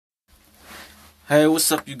Hey,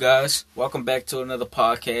 what's up, you guys? Welcome back to another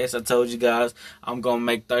podcast. I told you guys I'm gonna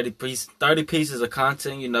make 30 pieces of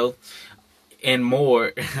content, and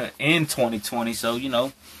more in 2020. So,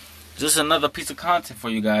 just another piece of content for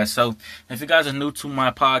you guys. So, if you guys are new to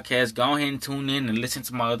my podcast, go ahead and tune in and listen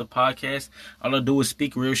to my other podcast. All I do is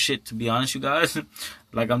speak real shit, to be honest, you guys,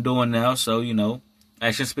 like I'm doing now. So,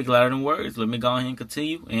 actions speak louder than words. Let me go ahead and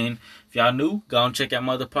continue. And if y'all new, go and check out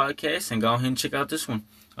my other podcast and go ahead and check out this one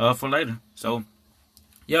for later. So,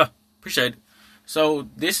 yeah, appreciate it. So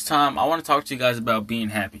this time I want to talk to you guys about being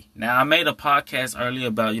happy. Now I made a podcast earlier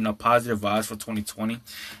about, positive vibes for 2020.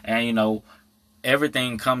 And,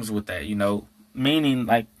 everything comes with that, meaning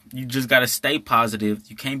like you just got to stay positive.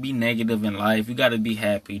 You can't be negative in life. You got to be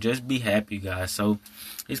happy. Just be happy, guys. So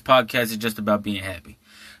this podcast is just about being happy.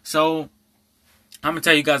 So I'm going to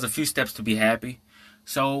tell you guys a few steps to be happy.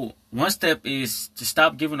 So one step is to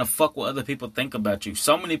stop giving a fuck what other people think about you.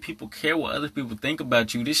 So many people care what other people think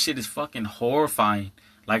about you. This shit is fucking horrifying.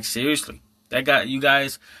 Like, seriously. You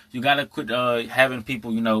gotta quit having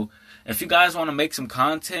people, if you guys want to make some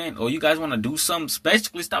content or you guys want to do something,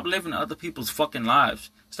 basically stop living other people's fucking lives.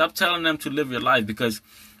 Stop telling them to live your life, because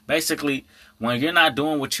basically when you're not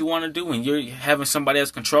doing what you want to do and you're having somebody else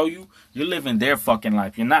control you, you're living their fucking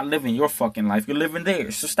life. You're not living your fucking life. You're living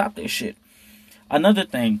theirs. So stop that shit. Another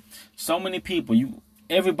thing, so many people,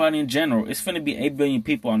 everybody in general, it's finna be 8 billion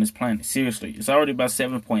people on this planet. Seriously, it's already about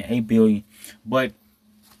 7.8 billion. But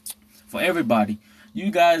for everybody,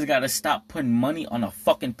 you guys gotta stop putting money on a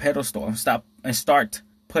fucking pedestal and start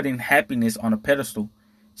putting happiness on a pedestal.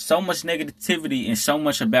 So much negativity and so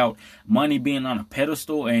much about money being on a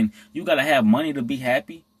pedestal, and you gotta have money to be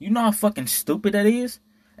happy. You know how fucking stupid that is?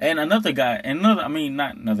 And not another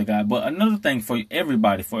guy, but another thing for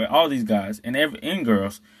everybody, for all these guys and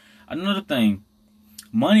girls, another thing,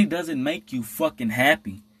 money doesn't make you fucking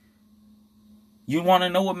happy. You want to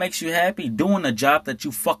know what makes you happy? Doing a job that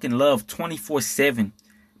you fucking love 24/7.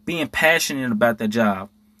 Being passionate about the job.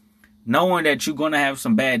 Knowing that you're going to have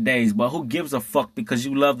some bad days, but who gives a fuck, because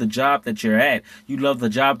you love the job that you're at. You love the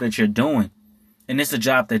job that you're doing. And it's a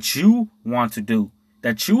job that you want to do,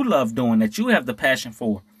 that you love doing, that you have the passion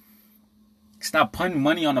for. Stop putting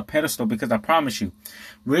money on a pedestal, because I promise you,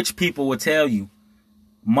 rich people will tell you,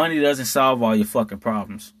 money doesn't solve all your fucking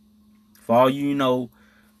problems. For all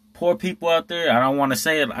poor people out there, I didn't want to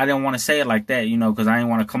say it like that, because I didn't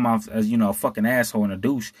want to come off as, a fucking asshole and a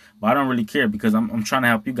douche. But I don't really care, because I'm trying to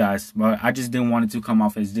help you guys. But I just didn't want it to come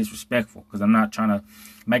off as disrespectful, because I'm not trying to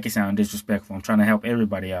make it sound disrespectful. I'm trying to help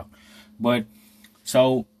everybody out. But,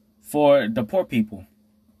 so, for the poor people,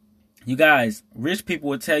 you guys, rich people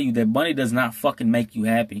will tell you that money does not fucking make you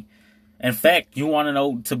happy. In fact, you want to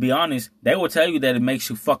know, to be honest, they will tell you that it makes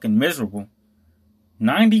you fucking miserable.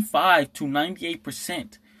 95 to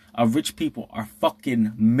 98% of rich people are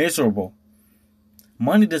fucking miserable.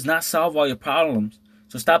 Money does not solve all your problems.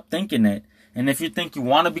 So stop thinking that. And if you think you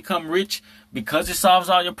want to become rich because it solves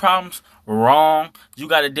all your problems, wrong. You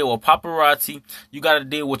got to deal with paparazzi. You got to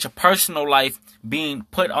deal with your personal life being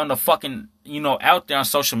put on the fucking, out there on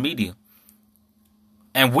social media.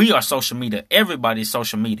 And we are social media. Everybody is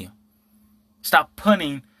social media.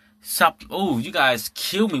 You guys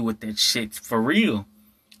kill me with that shit, for real.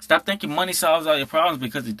 Stop thinking money solves all your problems,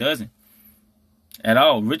 because it doesn't. At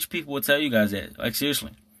all. Rich people will tell you guys that. Like,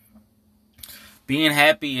 seriously. Being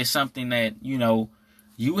happy is something that, you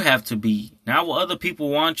have to be. Not what other people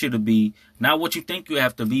want you to be. Not what you think you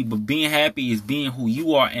have to be. But being happy is being who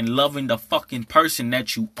you are and loving the fucking person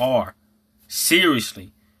that you are.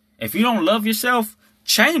 Seriously. If you don't love yourself,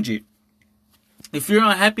 change it. If you're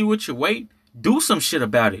unhappy with your weight, do some shit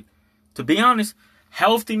about it. To be honest,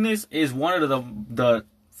 healthiness is one of the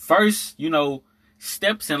first,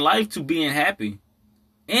 steps in life to being happy.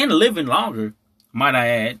 And living longer, might I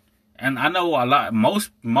add. And I know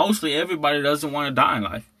mostly everybody doesn't want to die in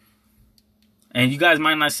life. And you guys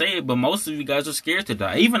might not say it, but most of you guys are scared to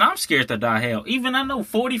die. Even I'm scared to die, hell. Even I know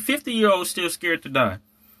 40, 50-year-olds still scared to die.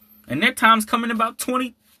 And their time's coming in about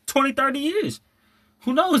 20, 30 years.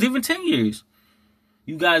 Who knows, even 10 years.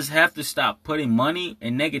 You guys have to stop putting money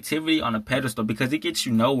and negativity on a pedestal, because it gets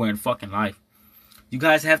you nowhere in fucking life. You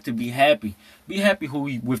guys have to be happy. Be happy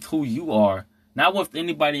with who you are, not what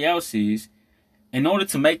anybody else is. In order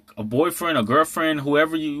to make a boyfriend, a girlfriend,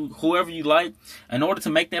 whoever you like, in order to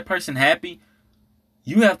make that person happy,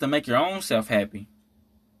 you have to make your own self happy.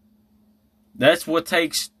 That's what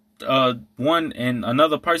takes one and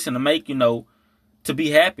another person to make, to be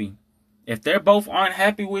happy. If they're both aren't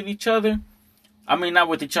happy with each other, not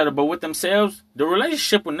with each other, but with themselves, the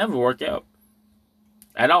relationship will never work out.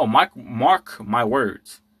 At all. Mark my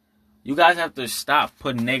words. You guys have to stop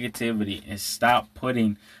putting negativity and stop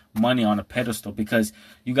putting money on a pedestal, because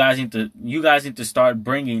you guys need to start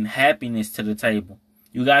bringing happiness to the table.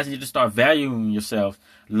 You guys need to start valuing yourselves,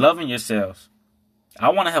 loving yourselves. I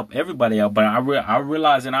want to help everybody out, but I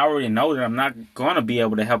realize and I already know that I'm not going to be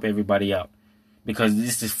able to help everybody out, because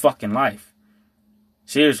this is fucking life.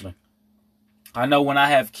 Seriously. I know when I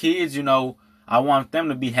have kids, I want them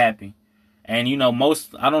to be happy. And,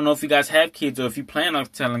 I don't know if you guys have kids or if you plan on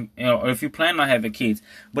or if you plan on having kids.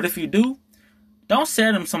 But if you do, don't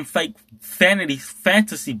sell them some fake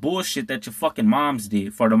fantasy bullshit that your fucking moms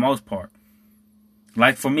did, for the most part.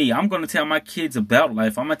 Like for me, I'm going to tell my kids about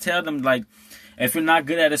life. I'm going to tell them, like, if you're not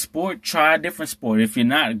good at a sport, try a different sport. If you're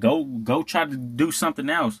not, go try to do something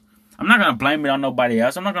else. I'm not going to blame it on nobody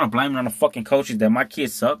else. I'm not going to blame it on the fucking coaches that my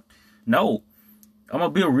kids suck. No. I'm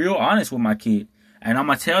going to be real honest with my kid. And I'm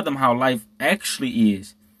going to tell them how life actually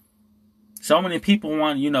is. So many people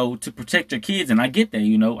want, to protect your kids. And I get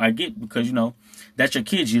that, I get, because, that's your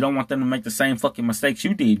kids. You don't want them to make the same fucking mistakes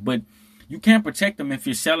you did. But you can't protect them if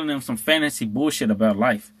you're selling them some fantasy bullshit about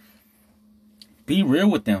life. Be real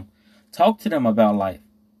with them. Talk to them about life.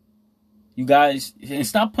 You guys, and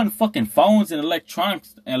stop putting fucking phones and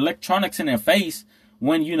electronics in their face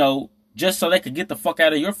when, just so they could get the fuck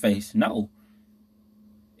out of your face. No.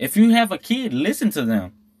 If you have a kid, listen to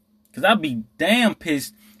them. Because I'd be damn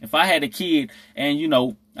pissed if I had a kid and,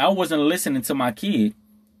 I wasn't listening to my kid.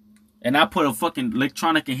 And I put a fucking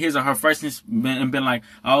electronic in his or her face and been like,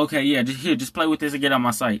 oh, okay, yeah, just play with this and get out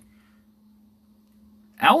my sight.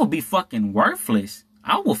 I would be fucking worthless.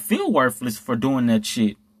 I will feel worthless for doing that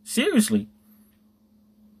shit. Seriously.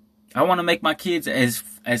 I want to make my kids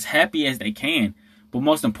as happy as they can. But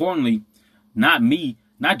most importantly, not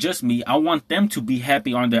just me. I want them to be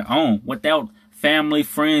happy on their own. Without family,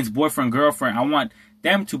 friends, boyfriend, girlfriend. I want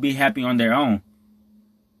them to be happy on their own.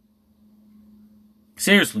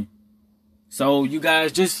 Seriously. So you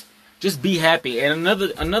guys just be happy. And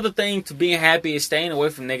another thing to being happy is staying away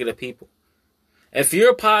from negative people. If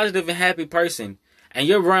you're a positive and happy person, and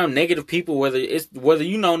you're around negative people, whether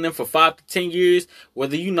you known them for 5 to 10 years,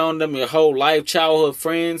 whether you known them your whole life, childhood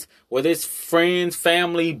friends, whether it's friends,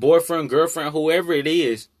 family, boyfriend, girlfriend, whoever it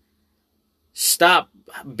is, stop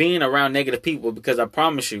being around negative people, because I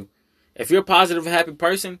promise you, if you're a positive and happy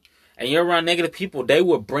person and you're around negative people, they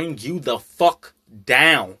will bring you the fuck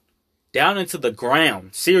down into the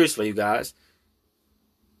ground. Seriously, you guys.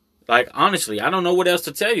 Like, honestly, I don't know what else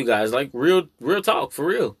to tell you guys. Like, real talk, for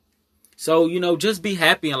real. So, just be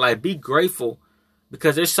happy in life. Be grateful.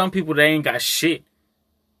 Because there's some people that ain't got shit.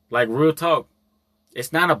 Like, real talk.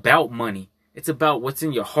 It's not about money. It's about what's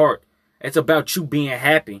in your heart. It's about you being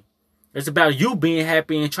happy. It's about you being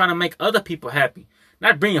happy and trying to make other people happy.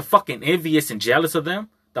 Not being fucking envious and jealous of them.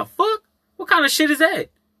 The fuck? What kind of shit is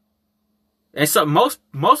that? And so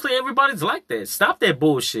mostly everybody's like that. Stop that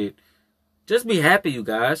bullshit. Just be happy, you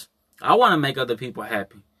guys. I want to make other people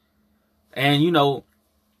happy. And,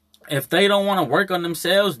 if they don't want to work on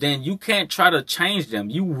themselves, then you can't try to change them.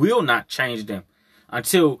 You will not change them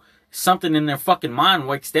until something in their fucking mind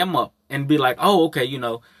wakes them up and be like, oh, okay,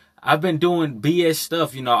 I've been doing BS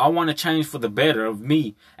stuff. I want to change for the better of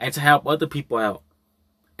me and to help other people out.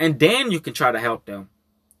 And then you can try to help them.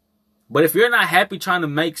 But if you're not happy trying to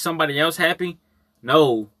make somebody else happy,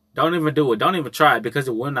 no, don't even do it. Don't even try it, because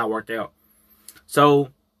it will not work out.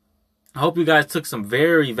 So I hope you guys took some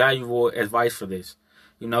very valuable advice for this.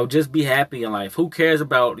 Just be happy in life. Who cares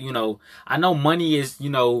about, I know money is,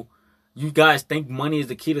 you guys think money is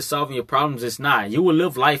the key to solving your problems. It's not. You will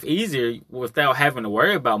live life easier without having to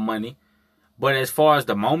worry about money. But as far as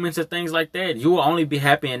the moments and things like that, you will only be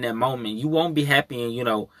happy in that moment. You won't be happy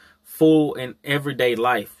in, full in everyday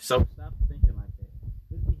life. So stop thinking like that.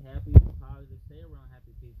 Just be happy, be positive, stay around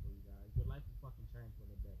happy people, you guys. Your life will fucking change for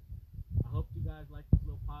the better. I hope you guys like this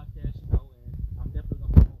little podcast, and I'm definitely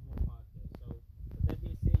gonna promote more podcasts. So with that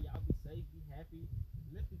being said, y'all be safe, be happy,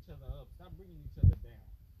 lift each other up, stop bringing each other down.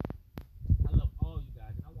 I love all you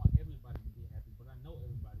guys, and I want everybody to be happy, but I know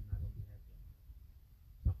everybody's not gonna be happy.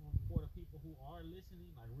 So for the people who are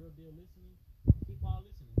listening, like real deal listening, keep on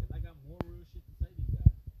listening, because I got more real shit to say to you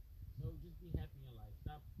guys. So just be happy in life.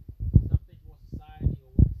 Stop thinking what society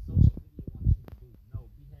or what social media wants you to do. No,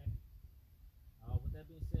 be happy. With that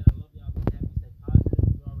being said, I love y'all. Be happy. Stay positive.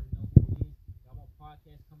 You already know who it is. Got more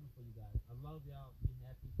podcasts coming for you guys. I love y'all. Be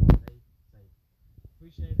happy. Stay safe.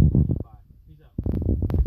 Appreciate it.